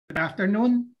Good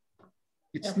afternoon.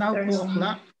 It's now 2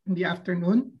 o'clock in the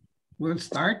afternoon. We'll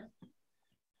start.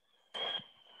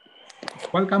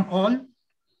 Welcome all.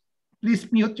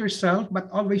 Please mute yourself, but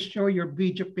always show your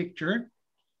video picture.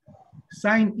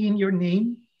 Sign in your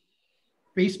name,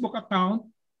 Facebook account,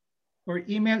 or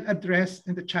email address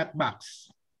in the chat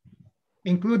box.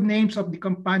 Include names of the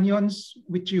companions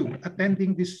with you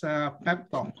attending this pep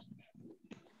talk.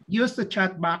 Use the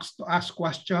chat box to ask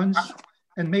questions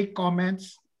and make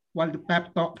comments while the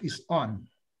pep talk is on.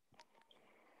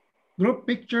 Group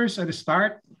pictures at the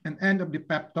start and end of the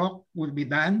pep talk will be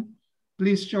done.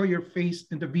 Please show your face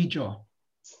in the video.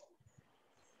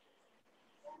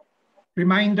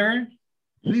 Reminder,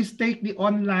 please take the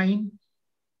online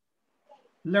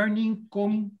Learning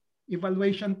Cum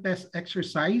Evaluation Test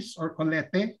Exercise or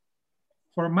OLETE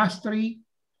for mastery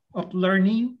of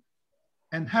learning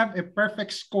and have a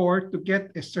perfect score to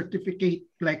get a certificate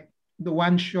like the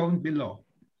one shown below.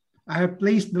 I have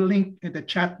placed the link in the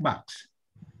chat box.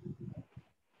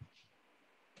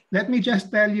 Let me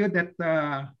just tell you that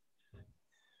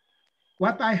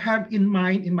what I have in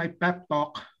mind in my pep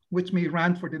talk, which may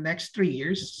run for the next 3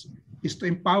 years, is to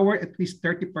empower at least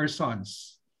 30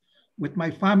 persons with my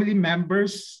family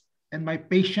members and my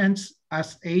patients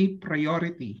as a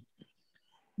priority.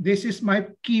 This is my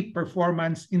key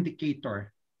performance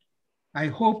indicator. I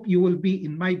hope you will be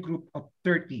in my group of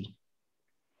 30.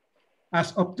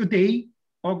 As of today,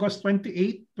 August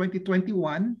 28,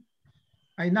 2021,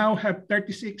 I now have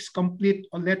 36 complete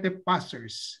OLETE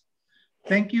passers.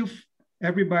 Thank you,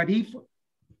 everybody.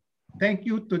 Thank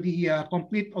you to the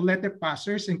complete OLETE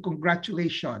passers and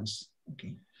congratulations.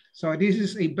 Okay, so this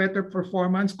is a better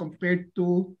performance compared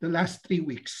to the last 3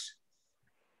 weeks.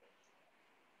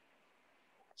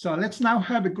 So let's now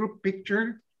have a group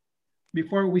picture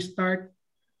before we start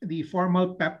the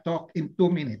formal pep talk in 2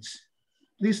 minutes.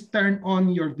 Please turn on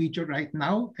your video right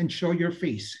now and show your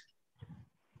face.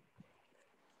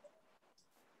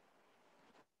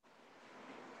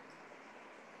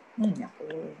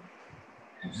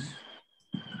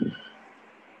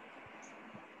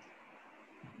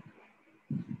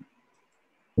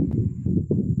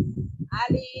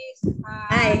 Alice,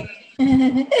 hi.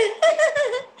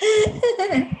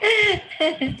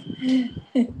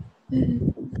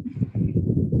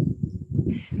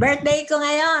 Birthday ko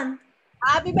ngayon.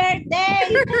 Happy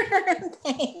birthday!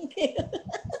 Thank you.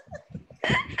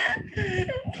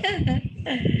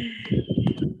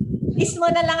 Kiss mo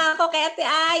na lang ako kay Ate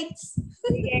Aids.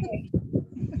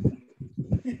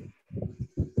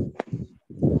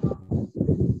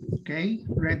 Okay,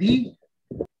 ready?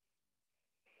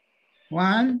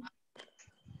 1,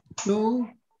 2,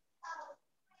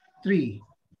 3.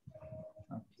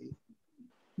 Okay.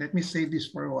 Let me save this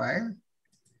for a while.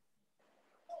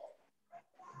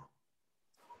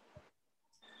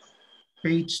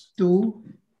 Page 2.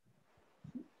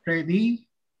 Ready?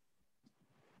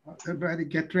 Everybody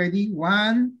get ready.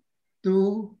 1,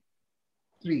 2,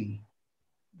 3.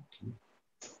 Okay.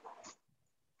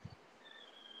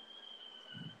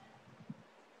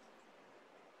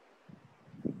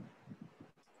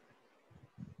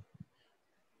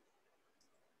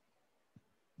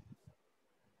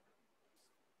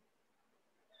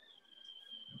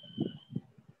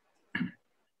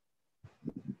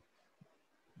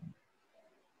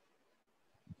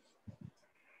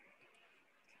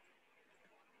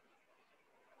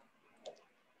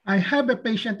 I have a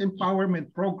patient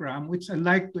empowerment program which I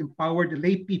like to empower the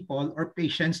lay people or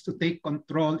patients to take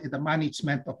control in the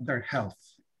management of their health.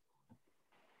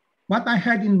 What I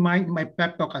had in mind in my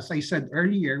pep talk, as I said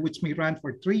earlier, which may run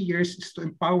for 3 years, is to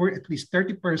empower at least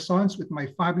 30 persons with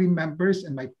my family members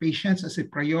and my patients as a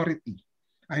priority.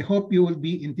 I hope you will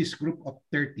be in this group of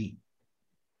 30.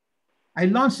 I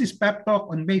launched this pep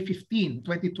talk on May 15,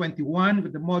 2021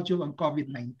 with the module on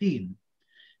COVID-19.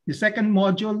 The second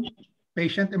module,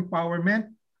 patient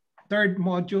empowerment. Third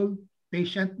module,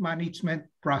 patient management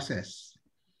process.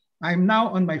 I'm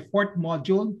now on my 4th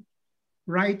module,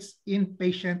 rights in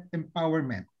patient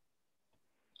empowerment.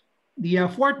 The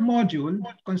 4th module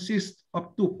consists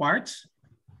of 2 parts,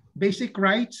 basic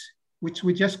rights, which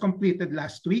we just completed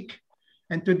last week.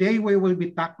 And today we will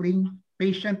be tackling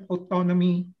patient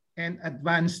autonomy and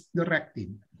advance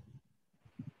directive.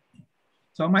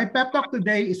 So my pep talk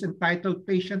today is entitled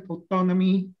Patient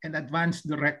Autonomy and Advance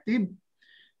Directive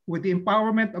with the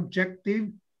empowerment objective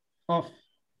of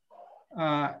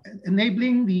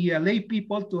enabling the lay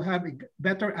people to have a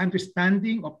better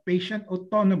understanding of patient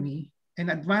autonomy and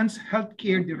advance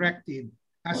healthcare directive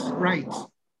as rights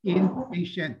in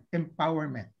patient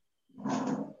empowerment.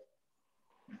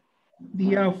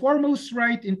 The foremost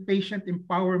right in patient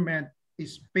empowerment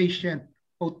is patient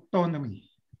autonomy.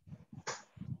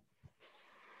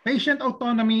 Patient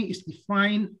autonomy is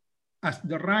defined as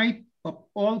the right of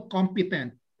all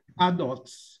competent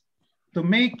adults to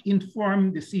make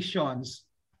informed decisions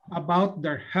about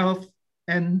their health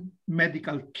and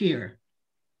medical care.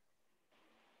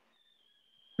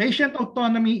 Patient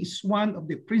autonomy is one of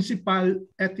the principal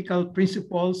ethical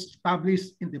principles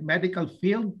established in the medical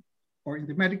field or in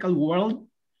the medical world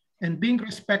and being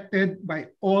respected by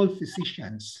all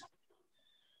physicians.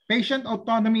 Patient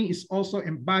autonomy is also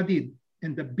embodied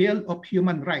in the Bill of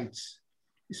Human Rights,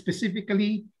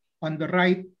 specifically on the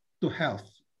right to health.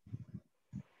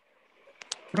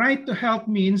 Right to health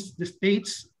means the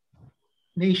states,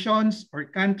 nations, or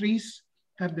countries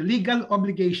have the legal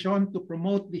obligation to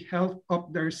promote the health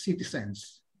of their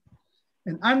citizens.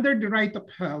 And under the right of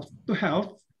to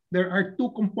health, there are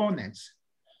two components,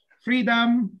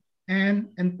 freedom and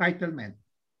entitlement.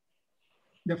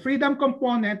 The freedom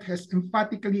component has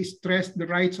emphatically stressed the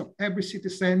rights of every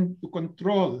citizen to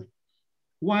control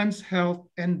one's health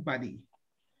and body.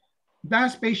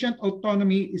 Thus, patient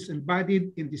autonomy is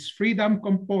embodied in this freedom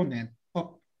component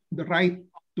of the right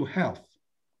to health.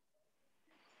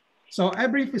 So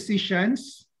every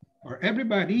physicians or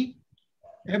everybody,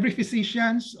 every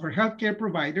physicians or healthcare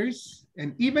providers,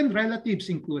 and even relatives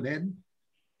included,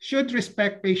 should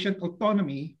respect patient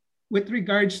autonomy with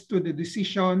regards to the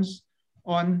decisions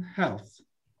on health.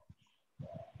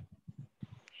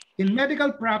 In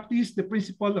medical practice, the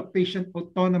principle of patient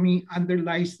autonomy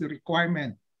underlies the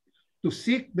requirement to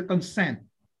seek the consent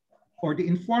or the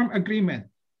informed agreement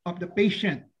of the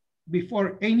patient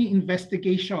before any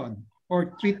investigation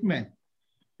or treatment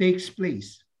takes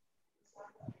place.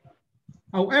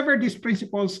 However, these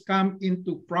principles come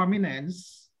into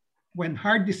prominence when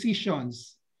hard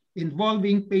decisions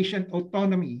involving patient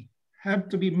autonomy have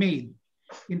to be made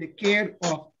in the care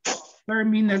of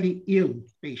terminally ill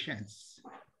patients.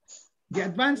 The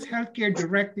Advanced Healthcare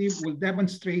Directive will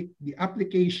demonstrate the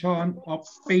application of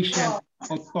patient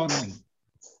autonomy.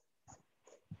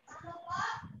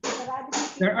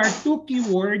 There are two key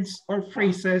words or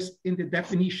phrases in the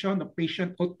definition of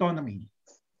patient autonomy: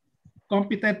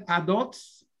 competent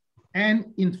adults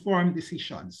and informed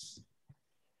decisions.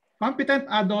 Competent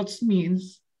adults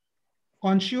means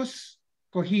conscious,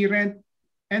 coherent,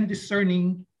 and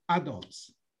discerning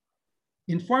adults.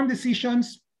 Informed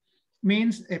decisions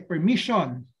means a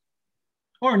permission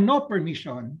or no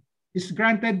permission is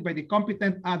granted by the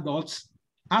competent adults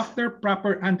after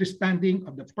proper understanding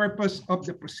of the purpose of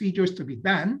the procedures to be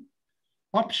done,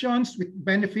 options with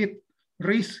benefit,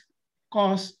 risk,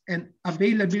 cost, and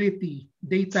availability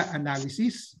data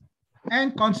analysis,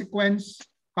 and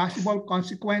possible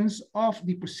consequence of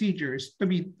the procedures to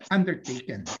be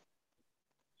undertaken.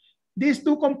 These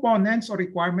two components or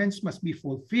requirements must be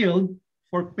fulfilled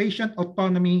for patient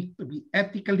autonomy to be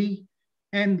ethically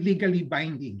and legally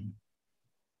binding.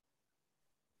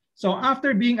 So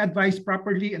after being advised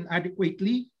properly and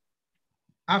adequately,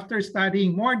 after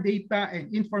studying more data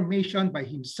and information by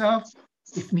himself,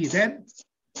 if needed,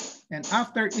 and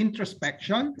after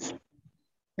introspection,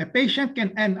 a patient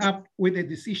can end up with a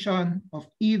decision of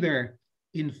either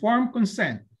informed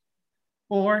consent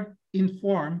or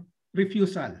informed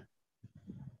refusal.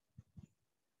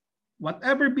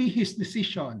 Whatever be his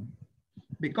decision,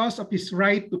 because of his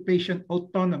right to patient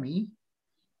autonomy,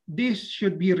 this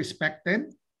should be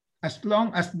respected as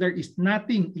long as there is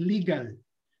nothing illegal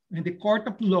in the court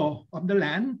of law of the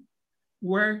land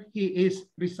where he is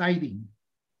residing.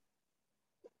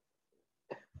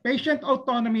 Patient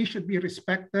autonomy should be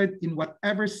respected in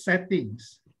whatever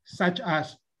settings, such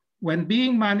as when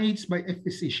being managed by a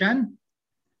physician,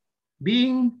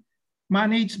 being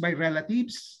managed by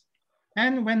relatives,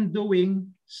 and when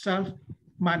doing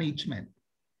self-management.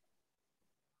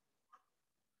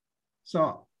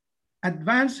 So,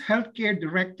 Advanced Healthcare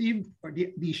Directive, or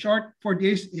the short for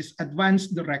this is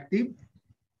Advanced Directive.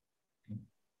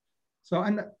 So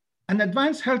an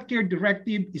Advanced Healthcare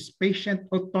Directive is patient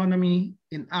autonomy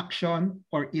in action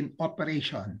or in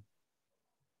operation.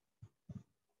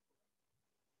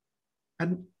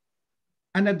 An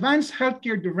Advanced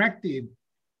Healthcare Directive,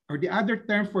 or the other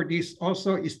term for this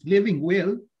also is living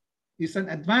will, is an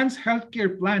advanced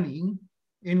healthcare planning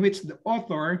in which the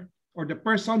author or the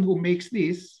person who makes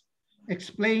this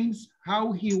explains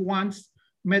how he wants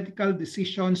medical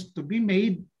decisions to be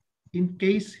made in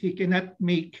case he cannot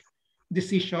make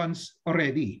decisions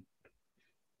already.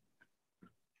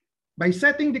 By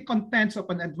setting the contents of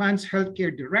an Advanced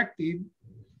Healthcare Directive,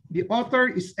 the author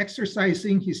is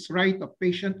exercising his right of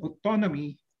patient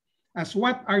autonomy as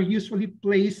what are usually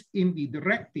placed in the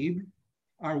directive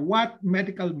are what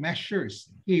medical measures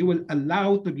he will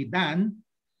allow to be done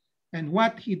and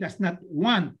what he does not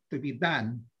want to be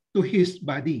done to his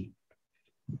body.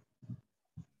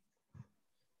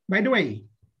 By the way,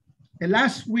 a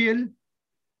last will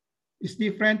is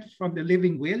different from the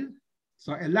living will.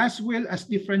 So a last will, as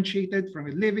differentiated from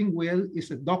a living will,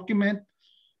 is a document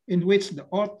in which the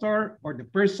author or the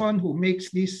person who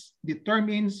makes this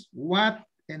determines what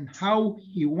and how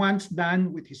he wants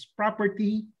done with his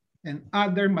property and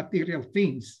other material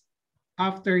things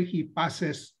after he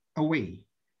passes away.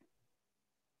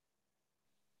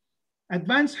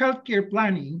 Advanced healthcare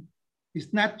planning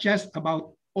is not just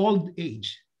about old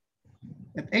age.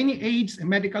 At any age, a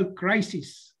medical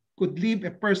crisis could leave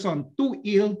a person too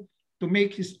ill to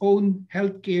make his own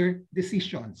healthcare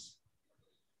decisions.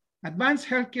 Advanced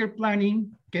healthcare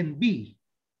planning can be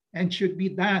and should be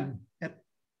done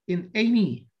in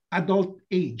any adult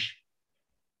age.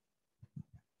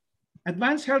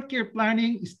 Advanced healthcare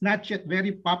planning is not yet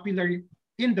very popular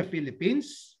in the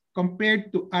Philippines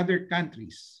compared to other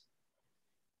countries.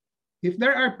 If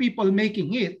there are people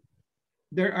making it,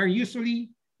 they are usually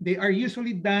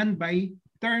done by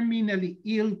terminally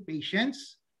ill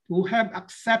patients who have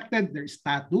accepted their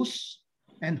status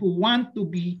and who want to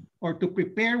be or to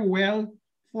prepare well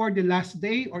for the last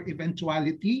day or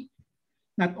eventuality,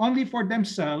 not only for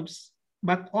themselves,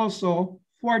 but also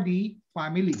for the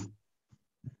family.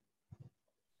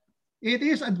 It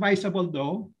is advisable,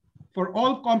 though, for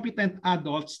all competent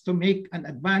adults to make an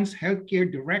advanced healthcare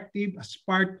directive as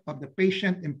part of the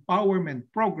patient empowerment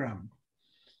program,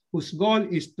 whose goal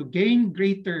is to gain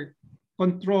greater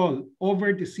control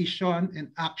over decision and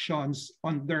actions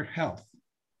on their health.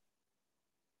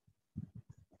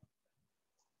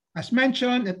 As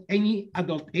mentioned, at any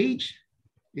adult age,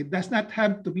 it does not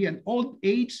have to be an old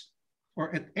age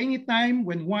or at any time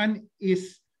when one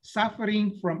is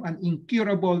suffering from an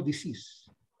incurable disease.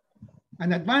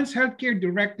 An advanced healthcare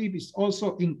directive is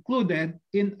also included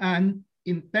in an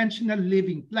intentional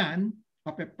living plan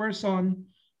of a person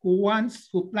who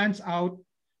plans out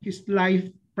his life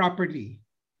properly,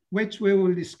 which we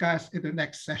will discuss in the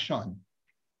next session.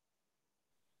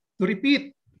 To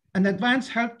repeat, an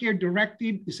advanced healthcare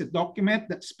directive is a document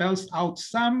that spells out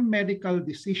some medical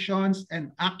decisions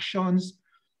and actions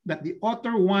that the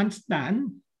author wants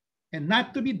done and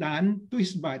not to be done to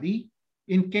his body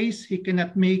in case he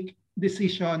cannot make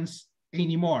decisions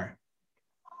anymore.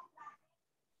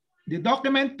 The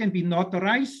document can be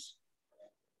notarized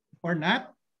or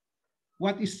not.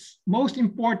 What is most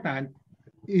important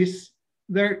is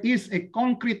there is a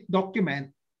concrete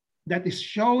document that is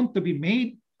shown to be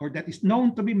made or that is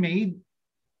known to be made,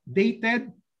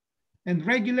 dated, and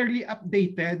regularly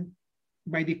updated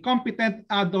by the competent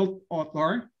adult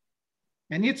author,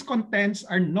 and its contents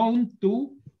are known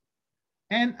to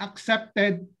and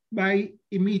accepted by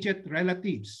immediate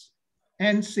relatives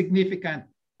and significant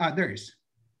others.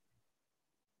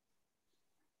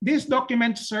 This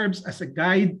document serves as a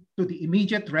guide to the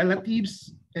immediate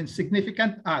relatives and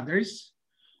significant others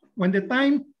when the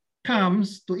time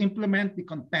comes to implement the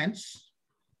contents,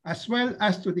 as well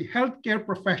as to the healthcare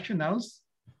professionals,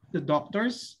 the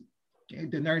doctors,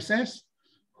 the nurses,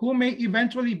 who may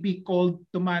eventually be called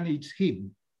to manage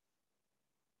him.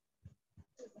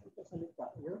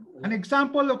 An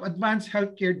example of advanced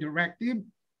healthcare directive,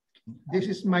 this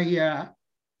is my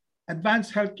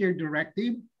advanced healthcare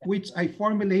directive, which I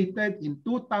formulated in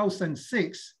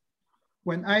 2006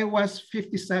 when I was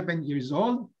 57 years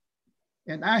old.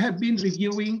 And I have been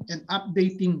reviewing and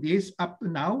updating this up to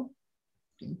now.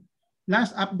 Okay.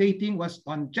 Last updating was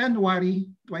on January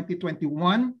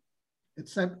 2021.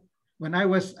 It's when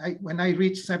I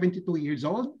reached 72 years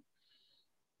old,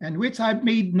 and which I've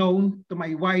made known to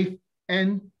my wife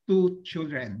and 2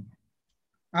 children.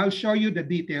 I'll show you the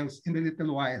details in a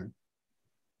little while.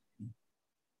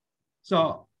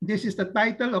 So this is the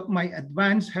title of my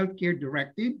Advanced Healthcare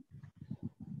Directive.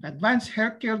 Advanced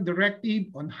Healthcare Directive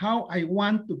on how I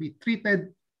want to be treated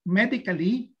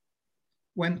medically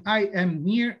when I am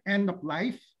near end of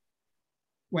life,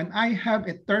 when I have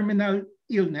a terminal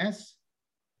illness,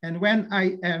 and when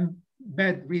I am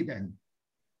bedridden.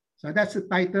 So that's the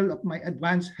title of my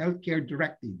Advanced Healthcare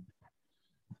Directive.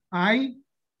 I,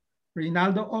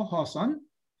 Reynaldo ROJoson,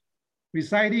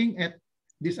 residing at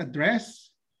this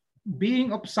address,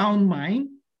 being of sound mind,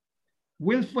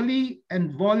 willfully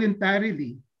and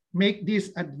voluntarily make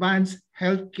this Advanced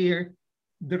Healthcare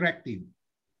Directive.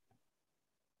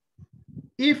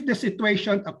 If the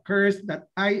situation occurs that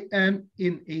I am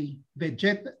in a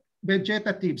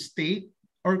vegetative state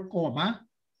or coma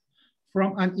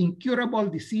from an incurable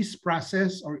disease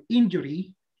process or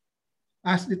injury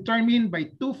as determined by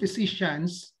 2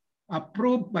 physicians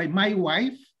approved by my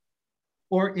wife,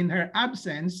 or in her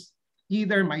absence,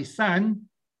 either my son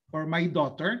or my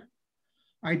daughter,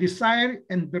 I desire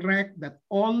and direct that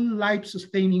all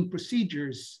life-sustaining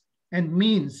procedures and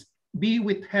means be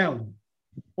withheld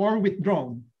or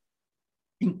withdrawn,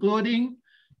 including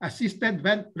assisted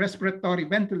respiratory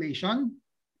ventilation,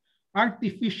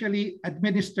 artificially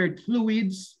administered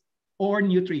fluids or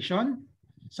nutrition,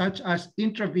 such as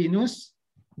intravenous,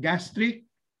 gastric,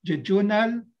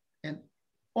 jejunal,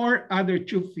 or other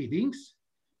tube feedings,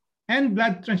 and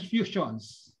blood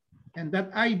transfusions, and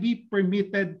that I be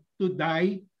permitted to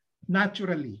die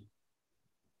naturally.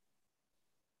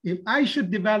 If I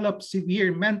should develop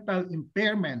severe mental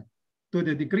impairment to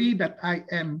the degree that I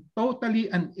am totally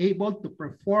unable to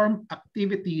perform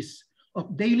activities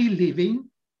of daily living,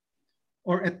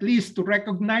 or at least to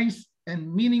recognize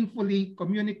and meaningfully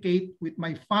communicate with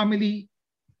my family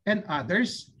and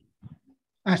others,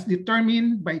 as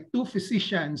determined by 2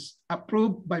 physicians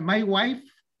approved by my wife,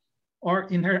 or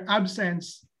in her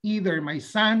absence, either my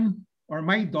son or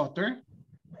my daughter,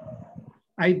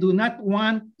 I do not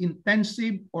want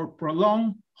intensive or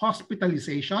prolonged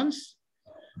hospitalizations,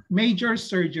 major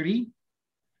surgery,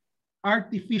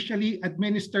 artificially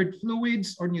administered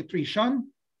fluids or nutrition,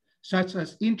 such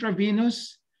as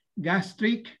intravenous,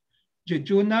 gastric,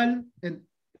 jejunal,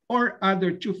 or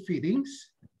other tube feedings,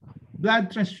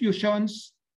 blood transfusions,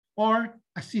 or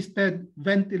assisted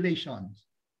ventilation.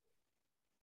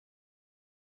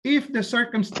 If the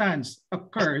circumstance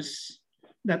occurs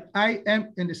that I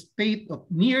am in a state of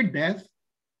near death,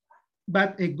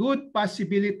 but a good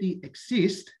possibility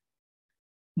exists,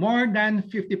 more than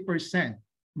 50%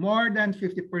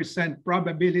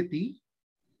 probability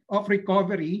of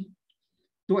recovery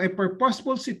to a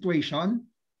purposeful situation,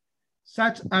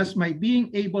 such as my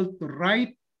being able to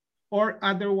write or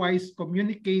otherwise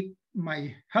communicate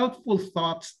my helpful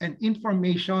thoughts and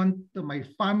information to my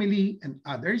family and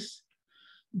others,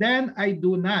 then I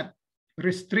do not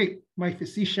restrict my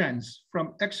physicians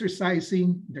from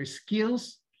exercising their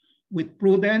skills with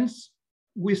prudence,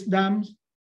 wisdom,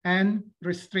 and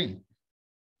restraint.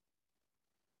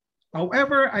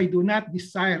 However, I do not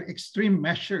desire extreme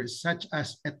measures such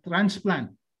as a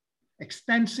transplant,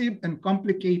 extensive and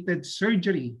complicated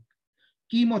surgery,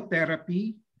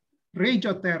 chemotherapy,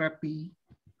 radiotherapy,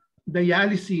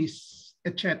 dialysis,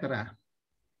 etc.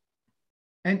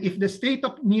 And if the state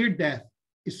of near death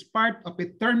is part of a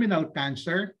terminal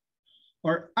cancer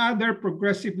or other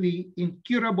progressively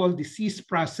incurable disease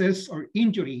process or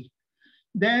injury,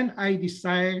 then I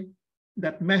desire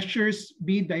that measures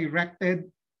be directed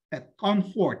at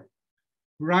comfort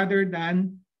rather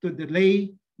than to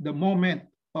delay the moment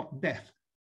of death.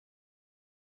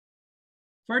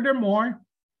 Furthermore,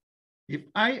 if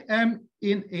I am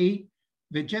in a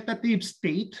vegetative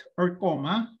state or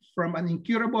coma from an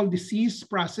incurable disease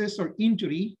process or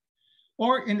injury,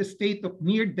 or in a state of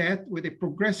near death with a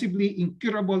progressively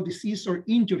incurable disease or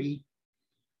injury,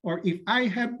 or if I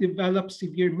have developed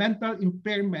severe mental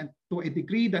impairment to a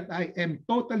degree that I am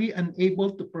totally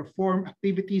unable to perform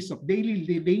activities of daily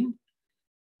living,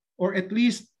 or at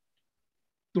least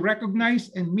to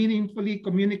recognize and meaningfully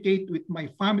communicate with my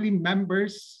family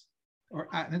members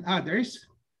and others,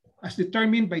 as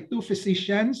determined by 2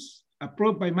 physicians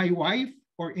approved by my wife,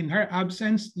 or in her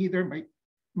absence, either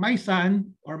my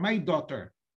son or my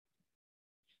daughter.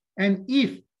 And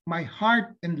if my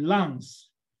heart and lungs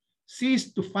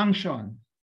cease to function,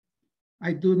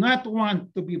 I do not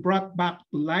want to be brought back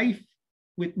to life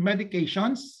with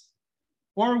medications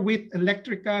or with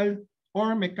electrical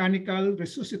or mechanical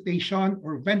resuscitation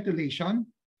or ventilation,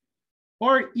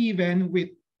 or even with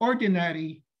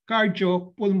ordinary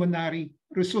cardiopulmonary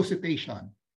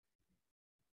resuscitation.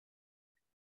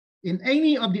 In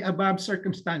any of the above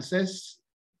circumstances,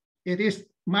 it is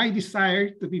my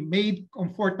desire to be made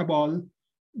comfortable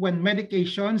when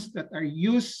medications that are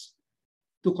used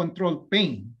to control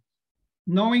pain,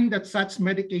 knowing that such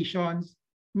medications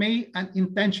may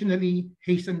unintentionally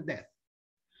hasten death.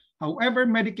 However,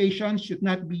 medications should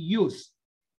not be used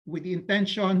with the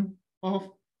intention of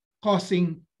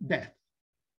causing death.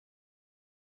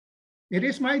 It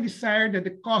is my desire that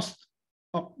the cost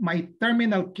of my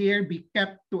terminal care be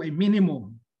kept to a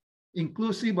minimum,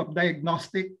 inclusive of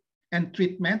diagnostic and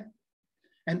treatment,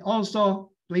 and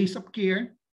also place of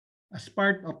care as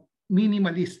part of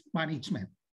minimalist management.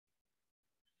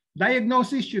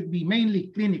 Diagnosis should be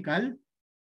mainly clinical,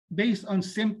 based on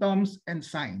symptoms and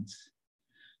signs.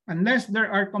 Unless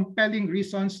there are compelling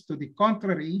reasons to the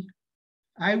contrary,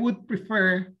 I would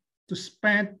prefer to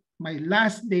spend my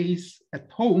last days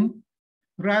at home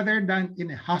rather than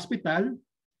in a hospital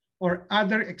or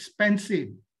other expensive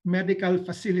medical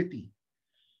facility,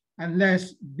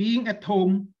 unless being at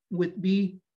home would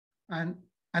be an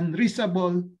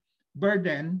unreasonable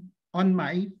burden on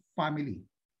my family.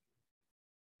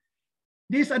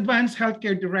 This advanced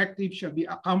healthcare directive shall be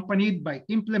accompanied by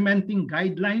implementing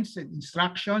guidelines and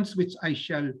instructions which I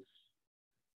shall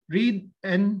read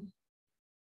and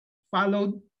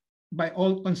followed by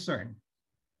all concerned.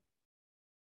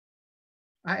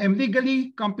 I am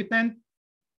legally competent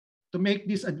to make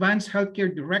this advanced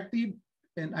healthcare directive,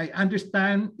 and I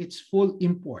understand its full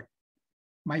import.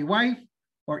 My wife,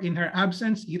 or in her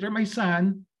absence, either my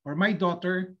son or my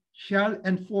daughter, shall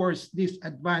enforce this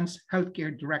advanced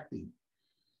healthcare directive.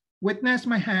 Witness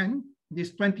my hand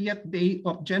this 20th day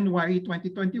of January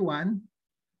 2021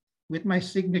 with my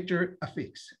signature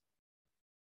affixed.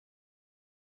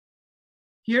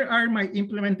 Here are my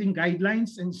implementing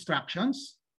guidelines and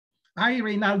instructions. I,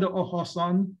 Reynaldo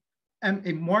ROJoson, am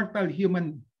a mortal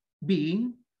human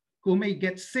being who may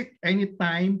get sick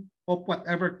anytime of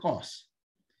whatever cause.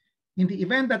 In the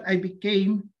event that I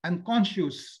became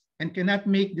unconscious and cannot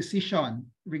make decision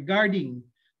regarding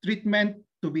treatment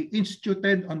to be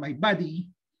instituted on my body,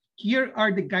 here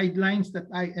are the guidelines that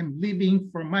I am leaving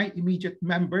for my immediate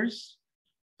members,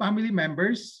 family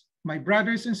members, my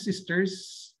brothers and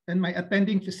sisters, and my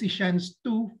attending physicians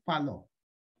to follow.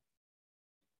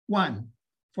 1.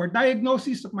 For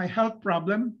diagnosis of my health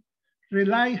problem,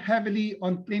 rely heavily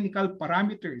on clinical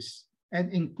parameters and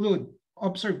include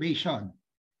observation.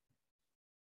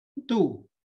 2.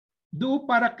 Do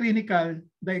paraclinical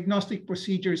diagnostic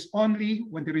procedures only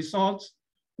when the results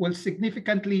will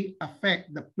significantly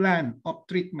affect the plan of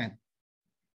treatment.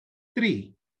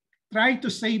 3. Try to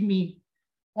save me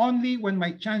only when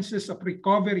my chances of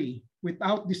recovery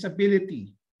without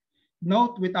disability,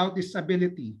 note without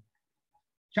disability,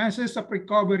 chances of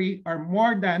recovery are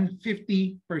more than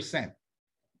 50%.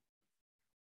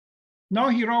 No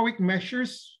heroic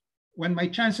measures when my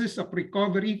chances of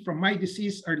recovery from my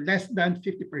disease are less than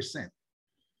 50%.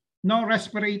 No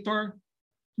respirator,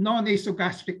 no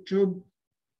nasogastric tube,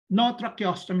 no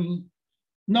tracheostomy,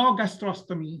 no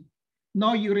gastrostomy,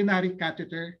 no urinary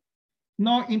catheter,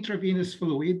 no intravenous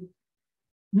fluid,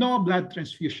 no blood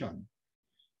transfusion.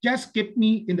 Just keep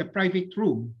me in the private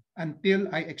room until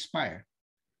I expire.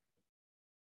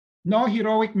 No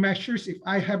heroic measures if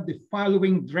I have the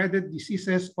following dreaded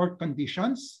diseases or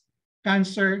conditions: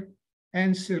 cancer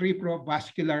and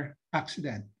cerebrovascular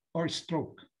accident or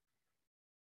stroke.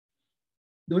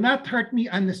 Do not hurt me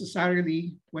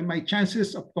unnecessarily when my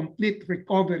chances of complete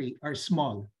recovery are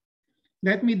small.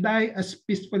 Let me die as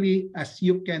peacefully as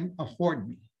you can afford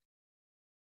me.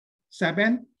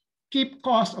 7, keep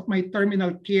cost of my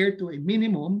terminal care to a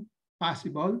minimum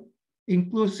possible,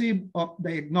 inclusive of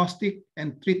diagnostic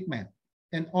and treatment,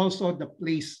 and also the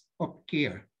place of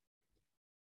care.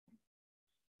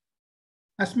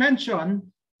 As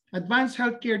mentioned, advanced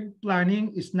healthcare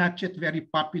planning is not yet very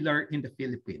popular in the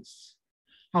Philippines.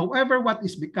 However, what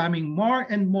is becoming more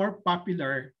and more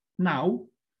popular now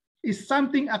is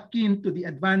something akin to the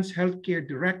advanced healthcare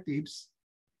directives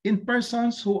in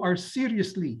persons who are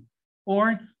seriously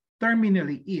or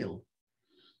terminally ill.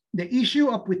 The issue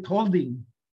of withholding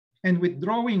and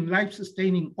withdrawing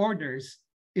life-sustaining orders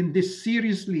in these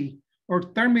seriously or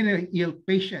terminally ill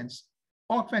patients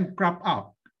often crop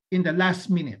up in the last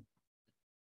minute.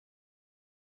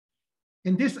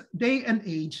 In this day and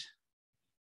age,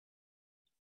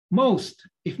 most,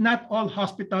 if not all,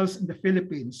 hospitals in the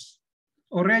Philippines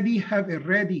already have a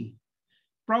ready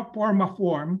pro forma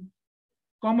form,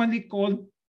 commonly called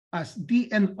as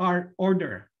DNR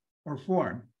order or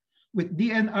form, with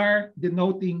DNR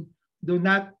denoting do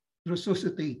not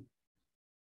resuscitate.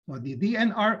 So the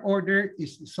DNR order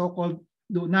is the so-called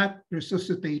do not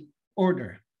resuscitate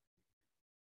order.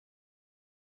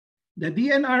 The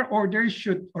DNR order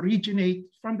should originate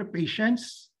from the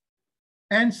patients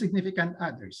and significant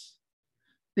others.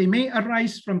 They may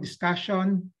arise from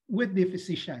discussion with the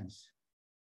physicians.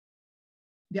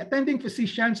 The attending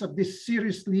physicians of these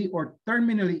seriously or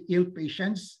terminally ill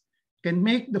patients can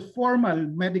make the formal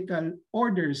medical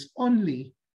orders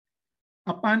only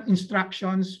upon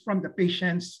instructions from the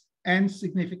patients and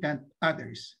significant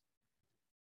others.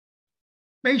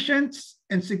 Patients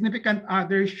and significant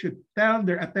others should tell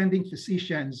their attending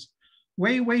physicians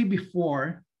way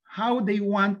before how they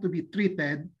want to be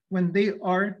treated when they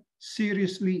are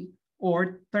seriously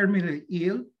or terminally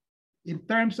ill in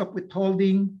terms of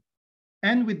withholding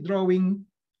and withdrawing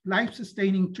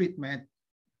life-sustaining treatment,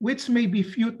 which may be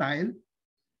futile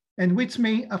and which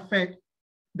may affect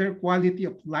their quality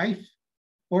of life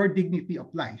or dignity of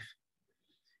life.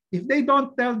 If they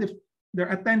don't tell their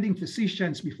attending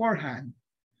physicians beforehand,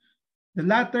 the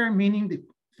latter, meaning the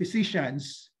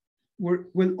physicians,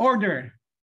 will order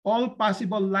all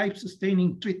possible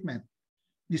life-sustaining treatment,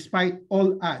 despite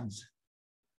all odds.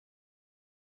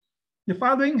 The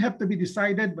following have to be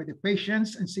decided by the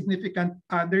patients and significant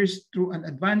others through an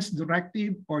advance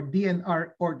directive or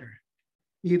DNR order,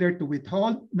 either to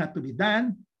withhold, not to be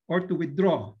done, or to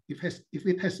withdraw if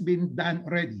it has been done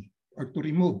already, or to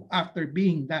remove after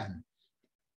being done.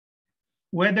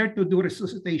 Whether to do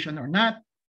resuscitation or not,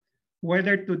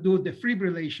 whether to do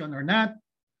defibrillation or not,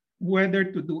 whether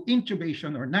to do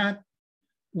intubation or not,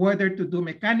 whether to do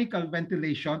mechanical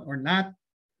ventilation or not,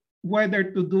 whether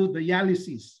to do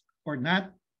dialysis or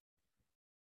not,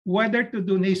 whether to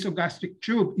do nasogastric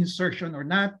tube insertion or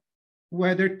not,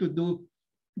 whether to do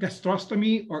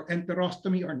gastrostomy or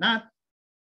enterostomy or not,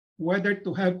 whether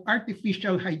to have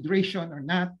artificial hydration or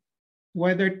not,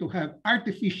 whether to have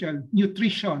artificial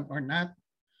nutrition or not,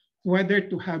 whether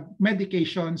to have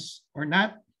medications or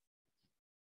not,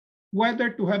 whether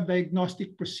to have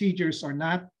diagnostic procedures or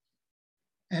not,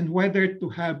 and whether to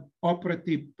have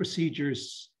operative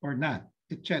procedures or not,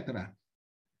 etc.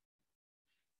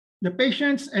 The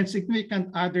patients and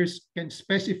significant others can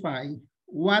specify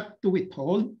what to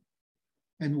withhold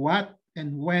and what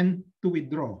and when to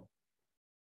withdraw.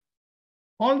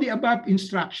 All the above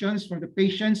instructions for the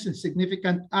patients and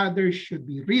significant others should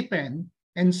be written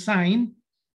and signed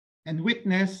and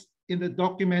witnessed in the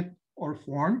document or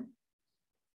form.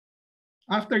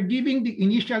 After giving the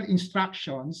initial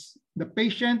instructions, the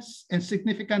patients and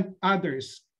significant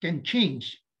others can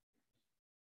change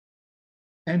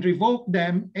and revoke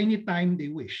them anytime they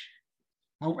wish.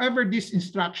 However, this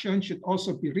instruction should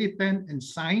also be written and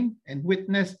signed and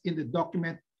witnessed in the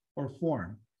document or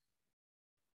form.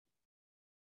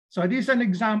 So this is an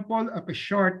example of a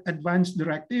short advance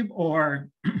directive or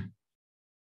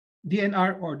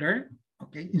DNR order.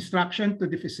 Okay, instruction to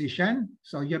the physician.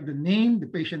 So you have the name, the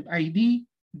patient ID,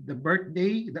 the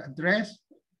birthday, the address,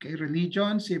 okay,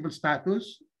 religion, civil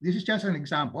status. This is just an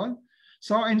example.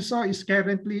 So-and-so is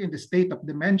currently in the state of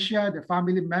dementia. The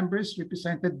family members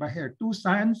represented by her 2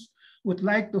 sons would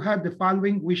like to have the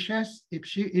following wishes if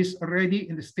she is already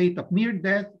in the state of near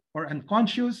death or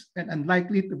unconscious and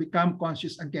unlikely to become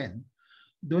conscious again.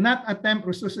 Do not attempt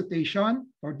resuscitation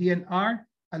or DNR.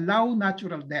 Allow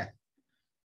natural death.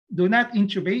 Do not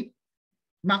intubate.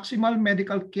 Maximal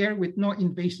medical care with no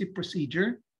invasive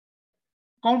procedure.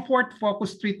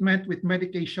 Comfort-focused treatment with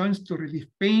medications to relieve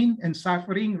pain and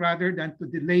suffering rather than to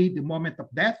delay the moment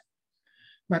of death.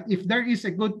 But if there is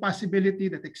a good possibility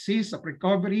that exists of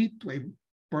recovery to a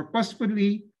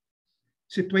purposefully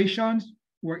situations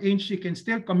wherein she can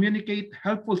still communicate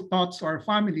helpful thoughts to our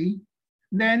family,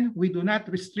 then we do not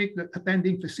restrict the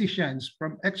attending physicians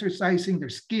from exercising their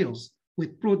skills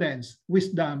with prudence,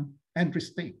 wisdom, and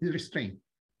restraint.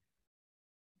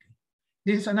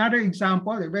 This is another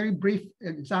example, a very brief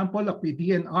example of the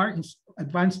DNR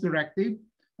advance directive.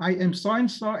 I am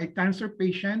so-and-so, a cancer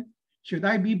patient. Should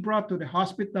I be brought to the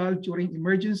hospital during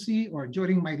emergency or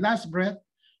during my last breath,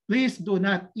 please do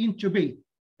not intubate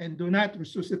and do not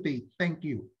resuscitate. Thank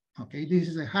you. Okay, this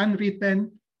is a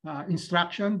handwritten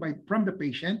instruction from the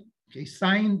patient. Okay,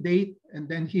 sign, date, and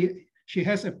then she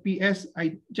has a PS,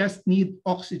 I just need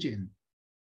oxygen.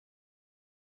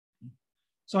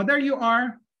 So there you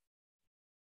are,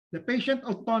 the Patient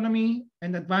Autonomy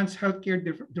and Advanced Healthcare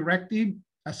Directive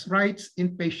as rights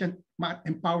in patient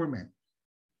empowerment.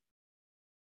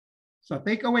 So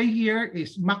takeaway here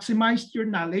is maximize your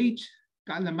knowledge,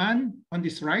 kaalaman on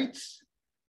these rights,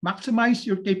 maximize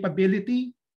your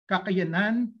capability,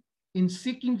 kakayanan, in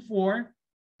seeking for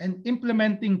and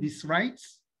implementing these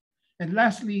rights. And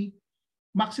lastly,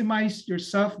 maximize your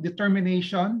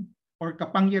self-determination or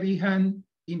kapangyarihan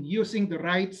in using the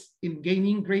rights in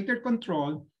gaining greater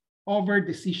control over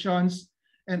decisions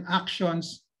and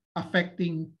actions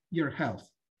affecting your health.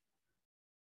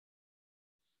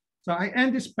 So I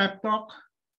end this pep talk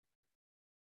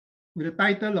with the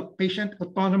title of Patient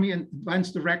Autonomy and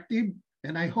Advance Directive,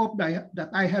 and I hope that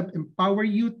I have empowered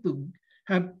you to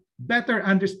have better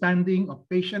understanding of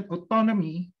patient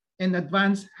autonomy and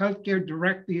advanced healthcare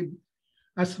directive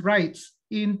as rights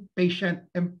in patient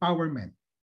empowerment.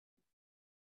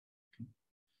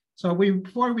 So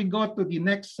before we go to the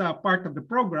next part of the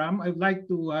program, I'd like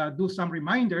to do some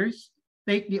reminders.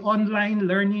 Take the online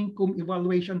learning cum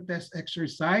evaluation test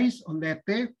exercise,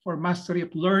 OLETE, for mastery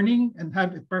of learning and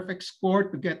have a perfect score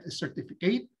to get a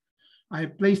certificate. I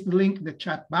have placed the link in the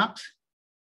chat box.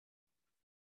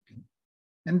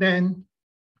 And then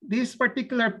this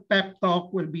particular pep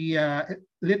talk will be a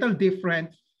little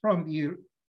different from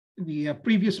the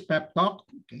previous pep talk.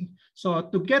 Okay, so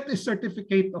to get a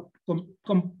certificate of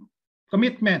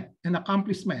commitment and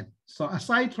accomplishment, so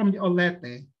aside from the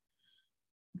OLETE,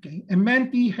 Okay, a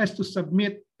mentee has to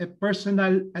submit a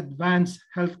personal advanced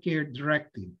healthcare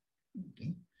directive.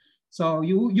 Okay, so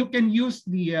you can use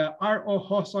the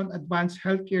ROJoson Advanced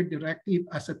Healthcare Directive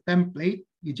as a template.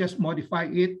 You just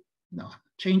modify it. No,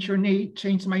 change your name,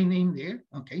 change my name there.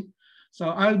 Okay, so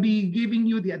I'll be giving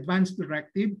you the advanced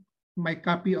directive, my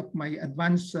copy of my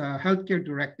advanced healthcare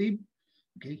directive.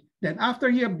 Okay, then after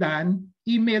you have done,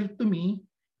 email to me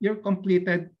your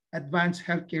completed advanced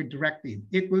healthcare directive.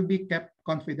 It will be kept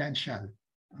confidential.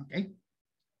 Okay.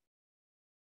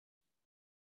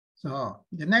 So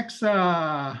the next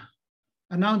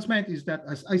announcement is that,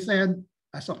 as I said,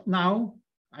 as of now,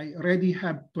 I already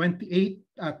have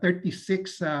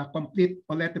 36 complete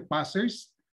OLETE passers.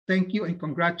 Thank you and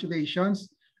congratulations.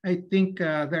 I think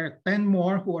there are 10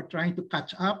 more who are trying to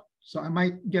catch up. So I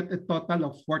might get a total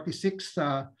of 46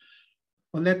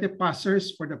 OLETE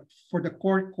passers for the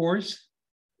core course,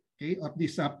 okay, of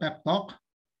this pep talk.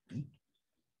 Okay.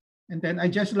 And then I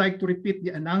just like to repeat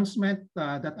the announcement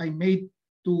that I made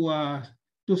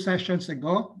two sessions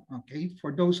ago. Okay,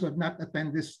 for those who have not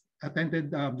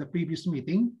attended the previous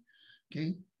meeting.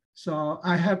 Okay, so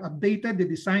I have updated the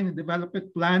design and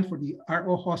development plan for the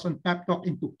ROJoson PEP talk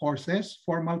into courses,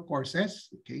 formal courses.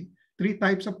 Okay, 3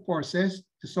 types of courses: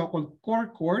 the so-called core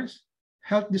course,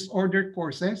 health disorder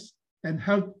courses, and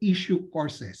health issue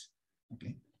courses.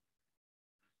 Okay.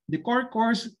 The core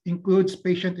course includes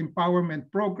patient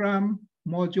empowerment program,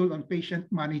 module on patient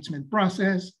management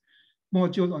process,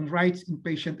 module on rights in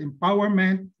patient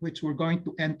empowerment, which we're going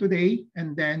to end today.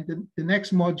 And then the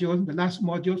next module, the last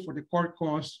module for the core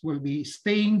course, will be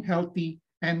staying healthy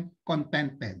and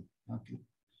contented. Okay.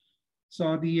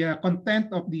 So the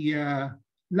content of the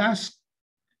last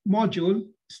module,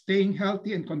 staying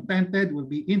healthy and contented, will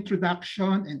be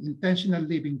introduction and intentional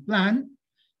living plan,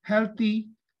 healthy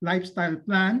lifestyle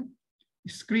plan,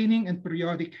 screening and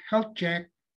periodic health check,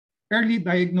 early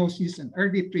diagnosis and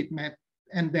early treatment,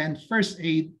 and then first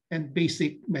aid and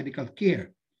basic medical care.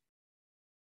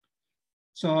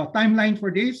 So timeline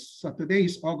for this, so today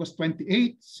is August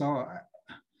 28th. So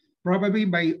probably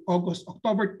by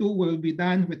October 2, we'll be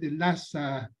done with the last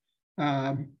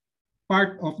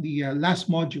part of the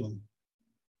last module.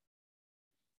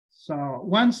 So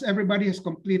once everybody has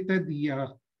completed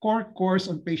the core course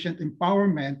on patient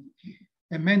empowerment,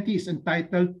 a mentee is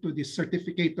entitled to the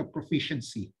certificate of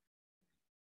proficiency.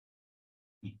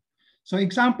 So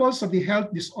examples of the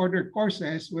health disorder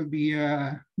courses will be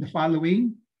the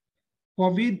following: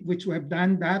 COVID, which we have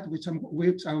done that, which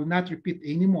I will not repeat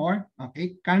anymore.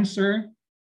 Okay, cancer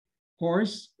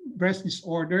course, breast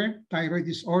disorder, thyroid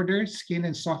disorder, skin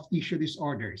and soft tissue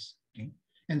disorders. Okay,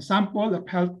 and sample of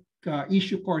health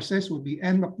issue courses will be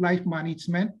end of life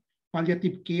management,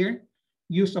 palliative care,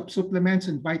 use of supplements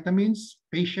and vitamins,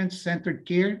 patient-centered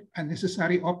care,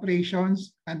 unnecessary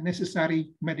operations,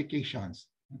 unnecessary medications.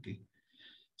 Okay.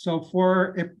 So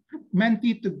for a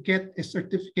mentee to get a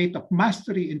certificate of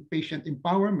mastery in patient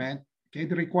empowerment, okay,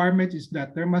 the requirement is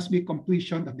that there must be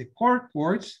completion of the core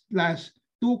course plus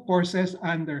 2 courses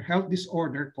under health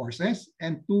disorder courses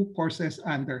and 2 courses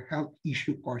under health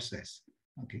issue courses.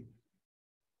 Okay.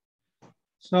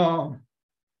 So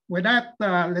with that,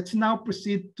 let's now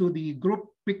proceed to the group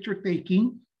picture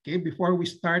taking, okay, before we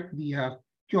start the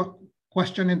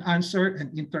question and answer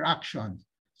and interaction.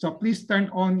 So please turn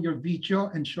on your video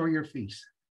and show your face.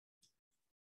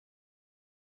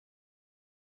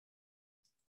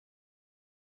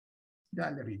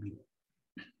 Gallery view.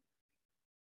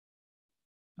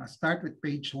 I'll start with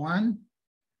page 1.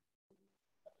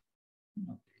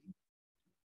 Okay.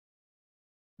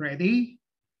 Ready?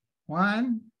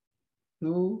 1,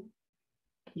 2,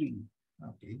 3.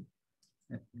 Okay.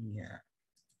 Let me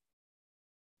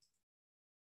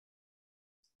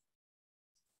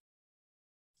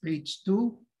page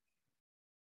 2.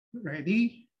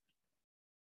 Ready?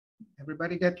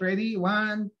 Everybody get ready?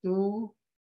 1, 2,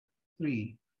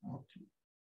 3. Okay.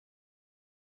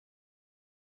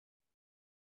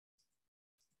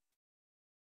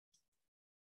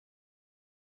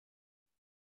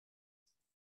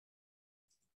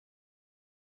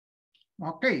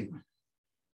 Okay.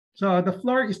 So the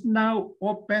floor is now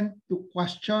open to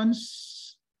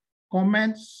questions,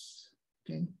 comments,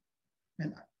 okay,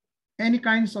 and any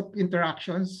kinds of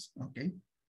interactions, okay.